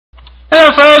Hello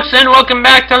folks, and welcome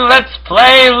back to Let's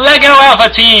Play LEGO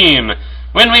Alpha Team!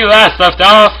 When we last left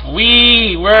off,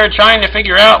 we were trying to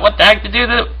figure out what the heck to do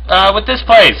with this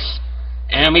place.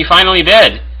 And we finally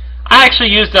did. I actually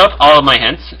used up all of my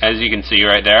hints, as you can see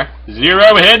right there.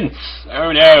 0 hints!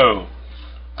 Oh no.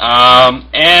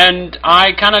 And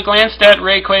I kind of glanced at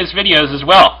Rayqua's videos as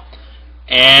well.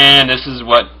 And this is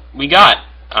what we got.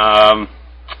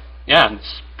 Yeah,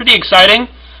 it's pretty exciting.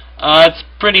 It's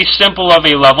pretty simple of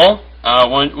a level.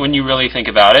 When you really think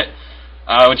about it,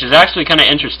 which is actually kind of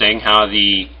interesting how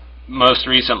the most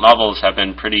recent levels have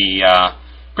been pretty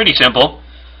simple.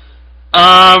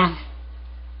 But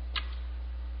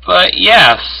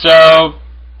yeah, so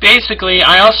basically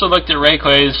I also looked at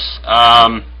Rayqua's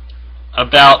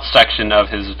about section of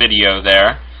his video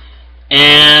there,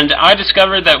 and I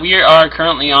discovered that we are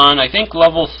currently on, I think,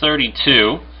 level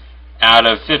 32 out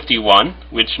of 51,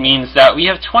 which means that we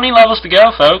have 20 levels to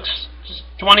go, folks.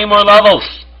 20 more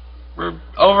levels. We're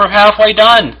over halfway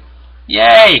done.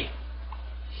 Yay!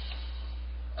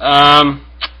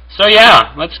 So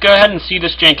yeah, let's go ahead and see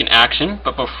this jank in action.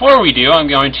 But before we do, I'm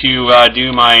going to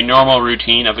do my normal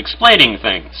routine of explaining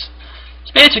things.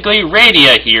 So basically,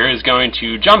 Radia here is going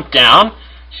to jump down.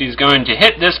 She's going to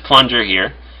hit this plunger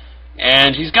here.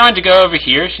 And she's going to go over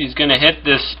here. She's going to hit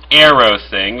this arrow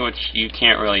thing, which you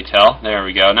can't really tell. There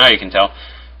we go. Now you can tell.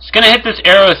 She's going to hit this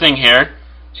arrow thing here.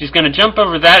 She's going to jump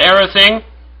over that arrow thing.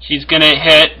 She's going to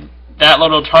hit that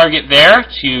little target there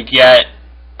to get,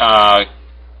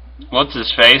 what's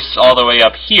his face, all the way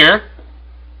up here.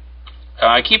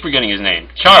 I keep forgetting his name.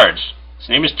 Charge. His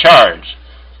name is Charge.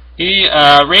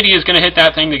 Radia is going to hit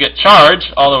that thing to get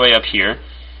Charge all the way up here.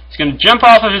 He's going to jump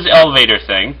off of his elevator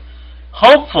thing.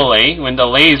 Hopefully, when the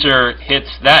laser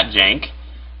hits that jank,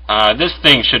 this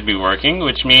thing should be working,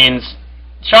 which means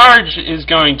Charge is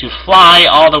going to fly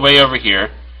all the way over here.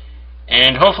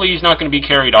 And hopefully he's not going to be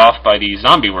carried off by these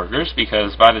zombie workers,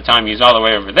 because by the time he's all the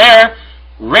way over there,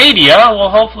 Radia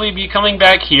will hopefully be coming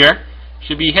back here.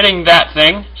 She'll be hitting that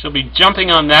thing. She'll be jumping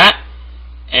on that.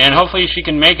 And hopefully she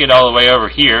can make it all the way over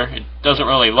here. It doesn't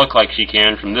really look like she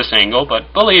can from this angle,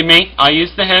 but believe me, I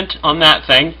used the hint on that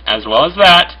thing, as well as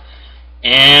that.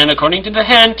 And according to the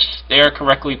hint, they are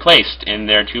correctly placed in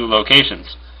their two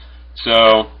locations.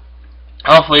 So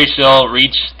hopefully she'll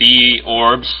reach the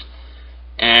orbs.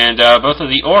 And both of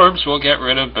the orbs will get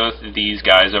rid of both of these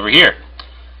guys over here.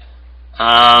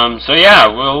 So yeah,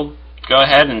 we'll go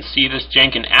ahead and see this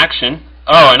jank in action.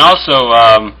 Oh, and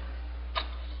also,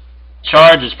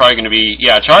 Charge is probably going to be,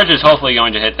 yeah, Charge is hopefully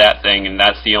going to hit that thing, and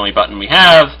that's the only button we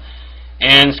have.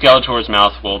 And Skeletor's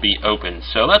mouth will be open.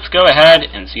 So let's go ahead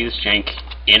and see this jank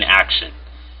in action.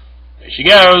 There she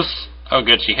goes. Oh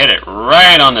good, she hit it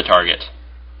right on the target,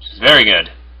 which is very good.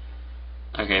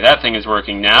 Okay, that thing is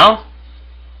working now.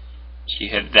 She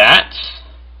hit that.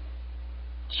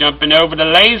 Jumping over the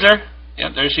laser.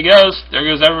 Yep, there she goes. There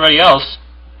goes everybody else.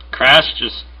 Crash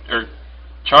just, or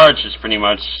Charge just pretty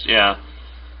much, yeah.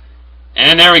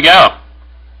 And there we go.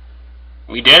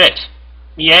 We did it.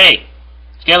 Yay.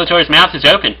 Skeletor's mouth is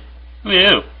open.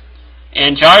 Woo.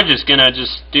 And Charge is gonna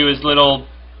just do his little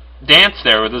dance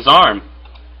there with his arm.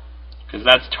 Because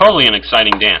that's totally an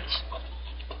exciting dance.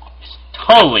 It's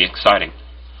totally exciting.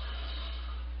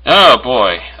 Oh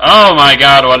boy. Oh my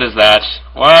god, what is that?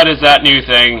 What is that new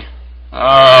thing?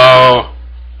 Oh.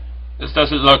 This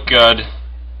doesn't look good.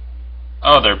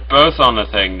 Oh, they're both on the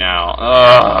thing now.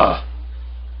 Ugh.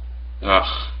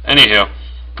 Ugh. Anywho.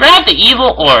 Grab the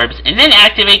evil orbs and then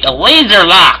activate the laser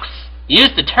locks. Use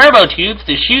the turbo tubes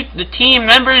to shoot the team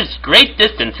members great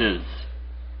distances.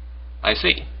 I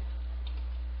see.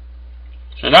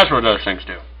 So that's what those things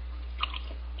do.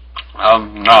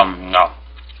 No.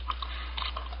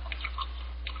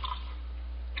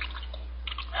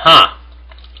 Huh.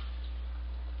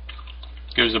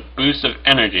 Gives a boost of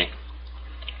energy.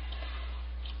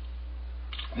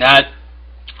 That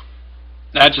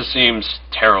just seems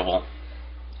terrible.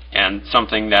 And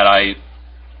something that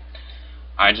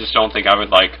I just don't think I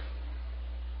would like.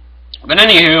 But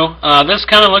anywho, this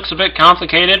kind of looks a bit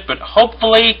complicated, but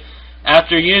hopefully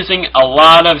after using a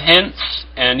lot of hints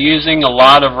and using a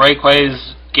lot of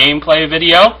Rayqua's gameplay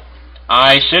video,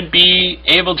 I should be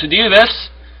able to do this.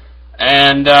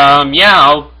 And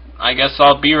yeah, I guess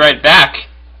I'll be right back.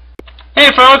 Hey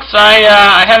folks,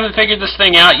 I haven't figured this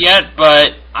thing out yet,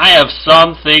 but I have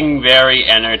something very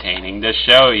entertaining to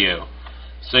show you.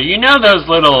 So you know those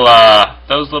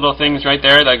little things right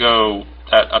there that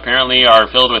apparently are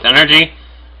filled with energy?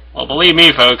 Well, believe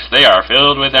me folks, they are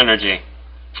filled with energy.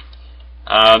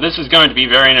 This is going to be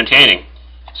very entertaining.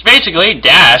 So basically,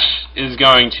 Dash is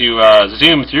going to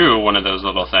zoom through one of those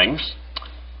little things.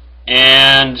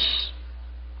 And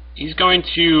He's going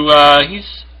to,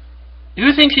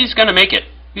 who thinks he's going to make it?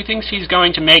 Who thinks he's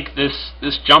going to make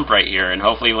this jump right here and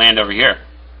hopefully land over here?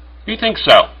 Who thinks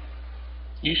so?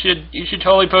 You should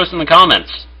totally post in the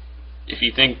comments if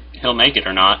you think he'll make it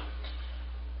or not.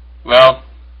 Well,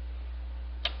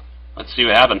 let's see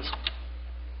what happens.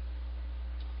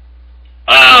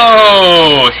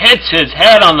 Oh! Hits his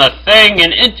head on the thing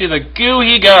and into the goo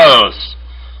he goes.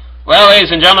 Well,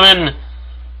 ladies and gentlemen,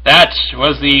 that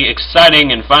was the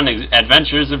exciting and fun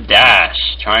adventures of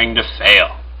Dash trying to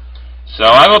fail. So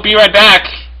I will be right back,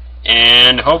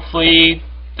 and hopefully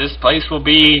this place will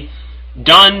be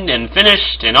done and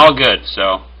finished and all good.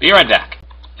 So be right back.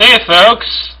 Hey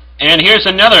folks, and here's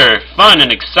another fun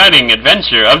and exciting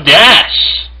adventure of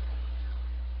Dash.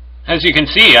 As you can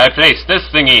see, I placed this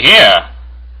thingy here.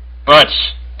 But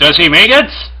does he make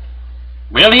it?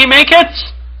 Will he make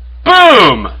it?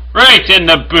 Boom! Right in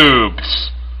the boobs.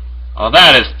 Oh,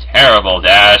 that is terrible,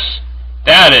 Dash.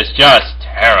 That is just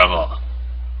terrible.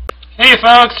 Hey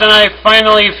folks, and I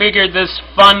finally figured this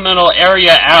fun little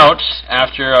area out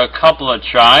after a couple of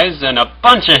tries and a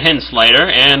bunch of hints later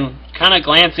and kind of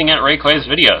glancing at Rayqua's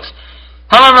videos.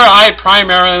 However, I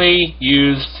primarily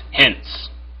used hints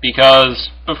because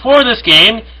before this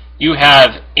game you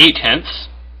have 8 hints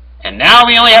and now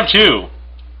we only have 2,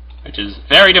 which is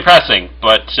very depressing,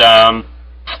 but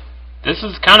this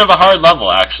is kind of a hard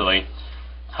level actually.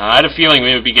 I had a feeling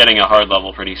we would be getting a hard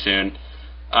level pretty soon.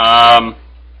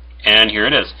 And here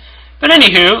it is. But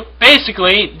anywho,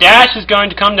 basically, Dash is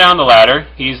going to come down the ladder.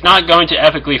 He's not going to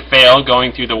epically fail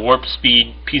going through the warp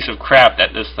speed piece of crap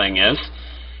that this thing is.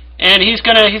 And he's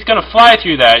gonna fly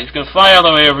through that. He's gonna fly all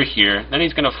the way over here. Then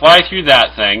he's gonna fly through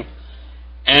that thing.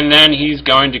 And then he's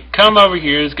going to come over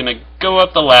here. He's gonna go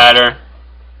up the ladder.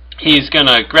 He's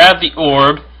gonna grab the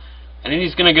orb. And then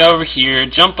he's gonna go over here,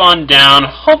 jump on down,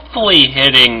 hopefully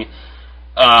hitting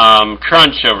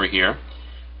Crunch over here.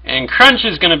 And Crunch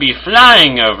is going to be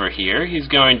flying over here. He's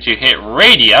going to hit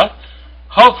Radia.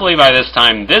 Hopefully by this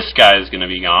time this guy is going to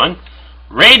be gone.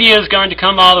 Radia is going to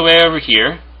come all the way over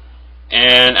here.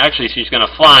 And actually she's going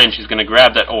to fly and she's going to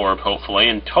grab that orb, hopefully,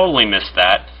 and totally miss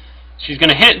that. She's going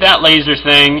to hit that laser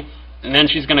thing, and then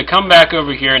she's going to come back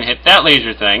over here and hit that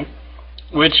laser thing,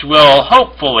 which will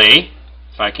hopefully,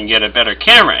 if I can get a better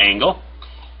camera angle,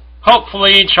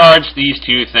 hopefully charge these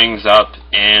 2 things up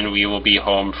and we will be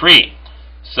home free.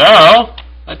 So,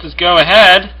 let's just go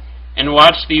ahead and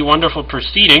watch the wonderful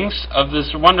proceedings of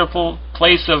this wonderful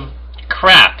place of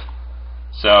crap.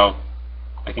 So,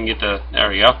 I can get the, there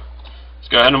we go. Let's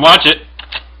go ahead and watch it.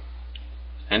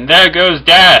 And there goes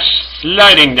Dash,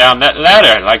 sliding down that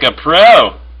ladder like a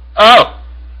pro. Oh!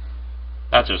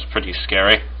 That was pretty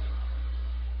scary.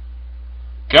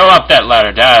 Go up that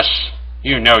ladder, Dash.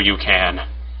 You know you can.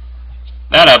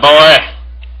 That a boy.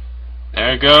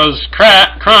 There goes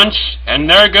Crunch, and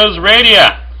there goes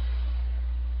Radia.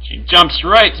 She jumps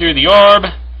right through the orb.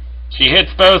 She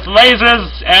hits both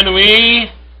lasers, and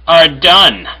we are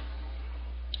done.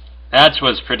 That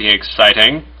was pretty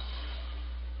exciting.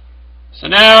 So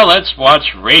now let's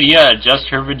watch Radia adjust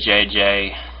her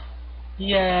vajayjay.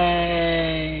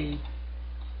 Yay!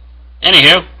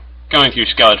 Anywho, going through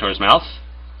Skeletor's mouth.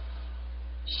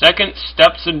 Second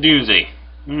step's a doozy.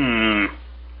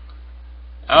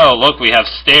 Oh, look, we have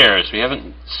stairs. We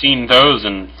haven't seen those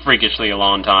in freakishly a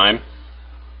long time.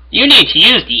 You need to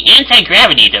use the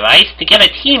anti-gravity device to get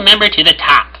a team member to the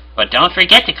top. But don't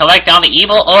forget to collect all the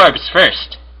evil orbs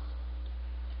first.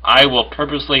 I will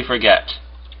purposely forget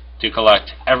to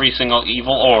collect every single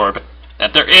evil orb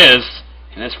that there is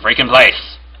in this freaking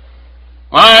place.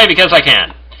 Why? Because I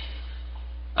can.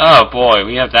 Oh boy,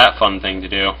 we have that fun thing to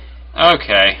do.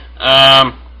 Okay,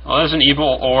 well there's an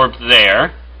evil orb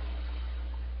there.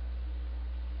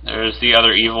 There's the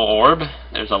other evil orb.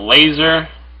 There's a laser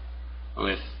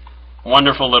with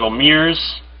wonderful little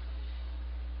mirrors.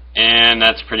 And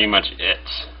that's pretty much it.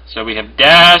 So we have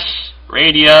Dash,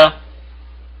 Radia,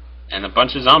 and a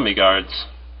bunch of zombie guards.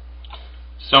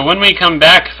 So when we come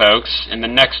back, folks, in the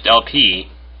next LP,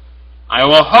 I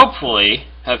will hopefully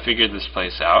have figured this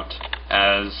place out,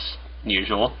 as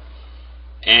usual.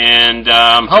 And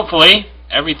hopefully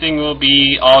everything will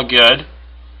be all good.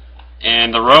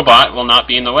 And the robot will not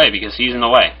be in the way, because he's in the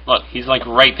way. Look, he's like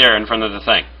right there in front of the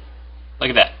thing. Look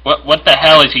at that. What the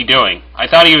hell is he doing? I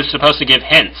thought he was supposed to give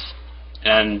hints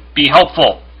and be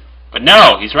helpful. But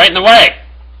no, he's right in the way.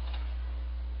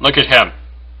 Look at him.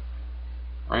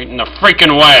 Right in the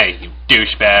freaking way, you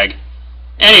douchebag.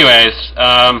 Anyways,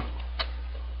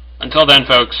 until then,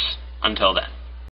 folks, until then.